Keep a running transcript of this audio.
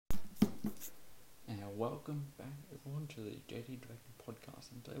Welcome back everyone to the JD Dragon podcast,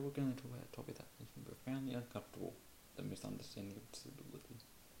 and today we're going to talk about a topic that makes me profoundly uncomfortable, the misunderstanding of disability.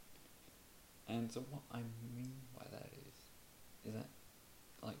 And so what I mean by that is that,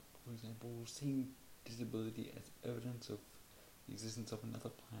 like, for example, seeing disability as evidence of the existence of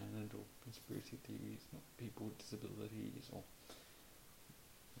another planet, or conspiracy theories, not people with disabilities, or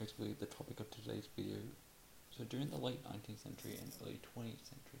basically the topic of today's video. So during the late 19th century and early 20th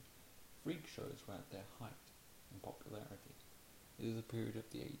century, freak shows were at their height in popularity. It is a period of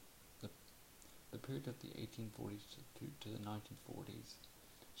the 1840s to the 1940s,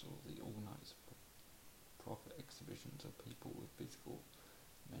 so the organised profit exhibitions of people with physical,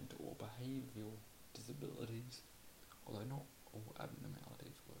 mental or behavioural disabilities, although not all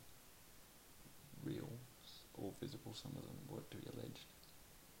abnormalities were real or visible, some of them were to be alleged,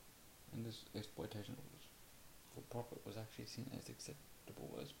 and this exploitation for profit was actually seen as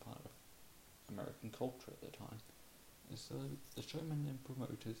acceptable as part of American culture at the time. And so the showmen and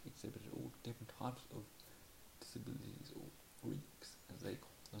promoters exhibited all different types of disabilities, or freaks as they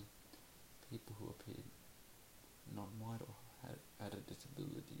called them. People who appeared non-white or had a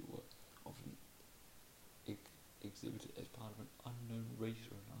disability were often exhibited as part of an unknown race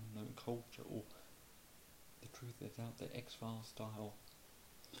or an unknown culture, or the truth is out there, X-Files style.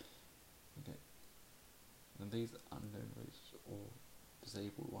 Okay. And these unknown races or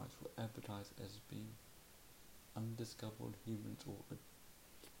disabled whites were advertised as being undiscovered humans, or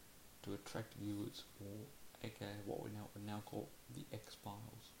to attract viewers, or aka what we now call the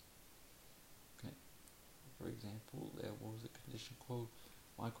X-Files. Okay. For example, there was a condition called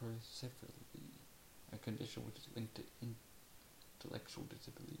microcephaly, a condition which is linked to intellectual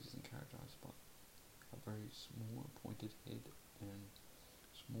disabilities and characterized by a very small pointed head and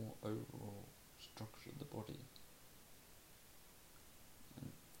small overall structure of the body.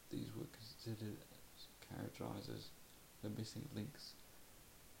 And these were considered as characterized as the missing links,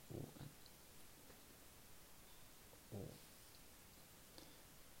 or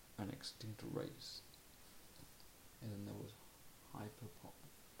an extinct race. And then there was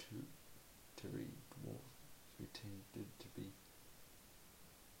hyperpituitary dwarfs, who tended to be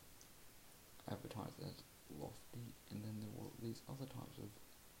advertised as lofty, and then there were these other types of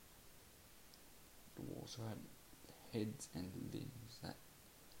dwarfs who had heads and limbs that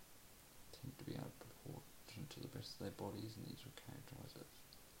seemed to be out of proportion to the rest of their bodies, and these were characterized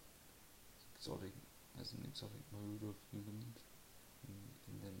as an exotic mode of humans.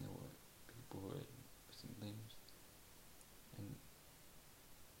 And then there were people who had missing limbs, and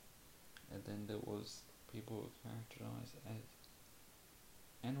then there was people who were characterized as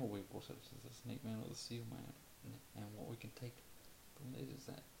animal people, such as the snake man or the seal man. And what we can take from this is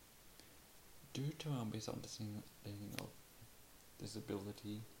that, due to our misunderstanding of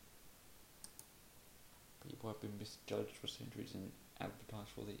disability, people have been misjudged for centuries and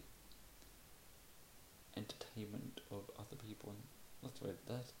advertised for the entertainment of other people, and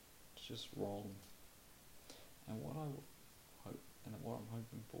that's just wrong. And what I'm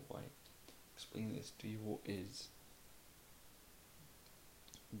hoping for by explaining this to you is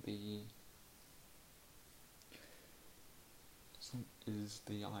the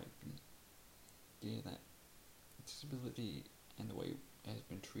idea that disability and the way it has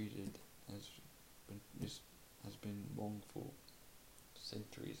been treated has been wrong for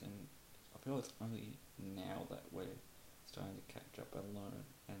centuries, and I feel it's only now that we're starting to catch up and learn,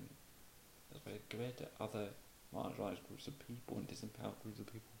 and as we're compared to other marginalised groups of people and disempowered groups of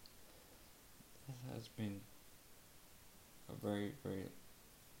people, there has been a very, very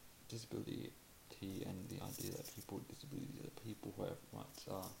disability, and the idea that people with disabilities are the people who have rights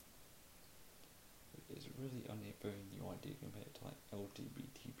is really only a very new idea compared to like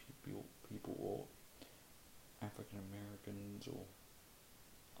LGBT people or African Americans or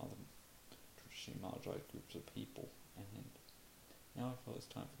other traditionally marginalised groups of people. And now I feel it's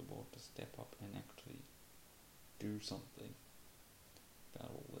time for the world to step up and actually do something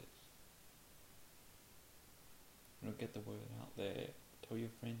about all this. Get the word out there, tell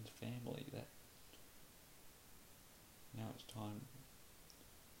your friends, family that now it's time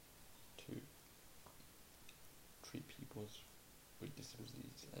to treat people with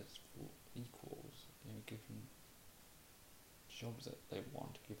disabilities as full equals, give them jobs that they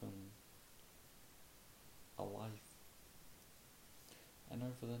want, give them a life. And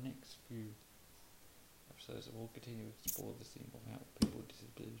over the next few episodes, we'll continue to explore the theme of how people with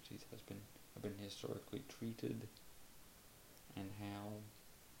disabilities have been historically treated, and how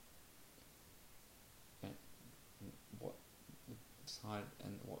what the side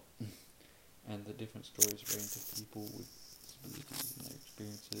and what and the different stories range of people with disabilities and their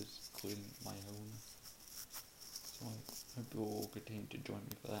experiences, including my own. hope you'll all continue to join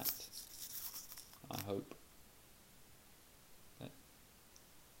me for that. I hope that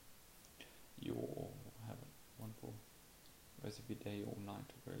you all have a wonderful rest of your day or night,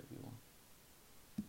 wherever you are.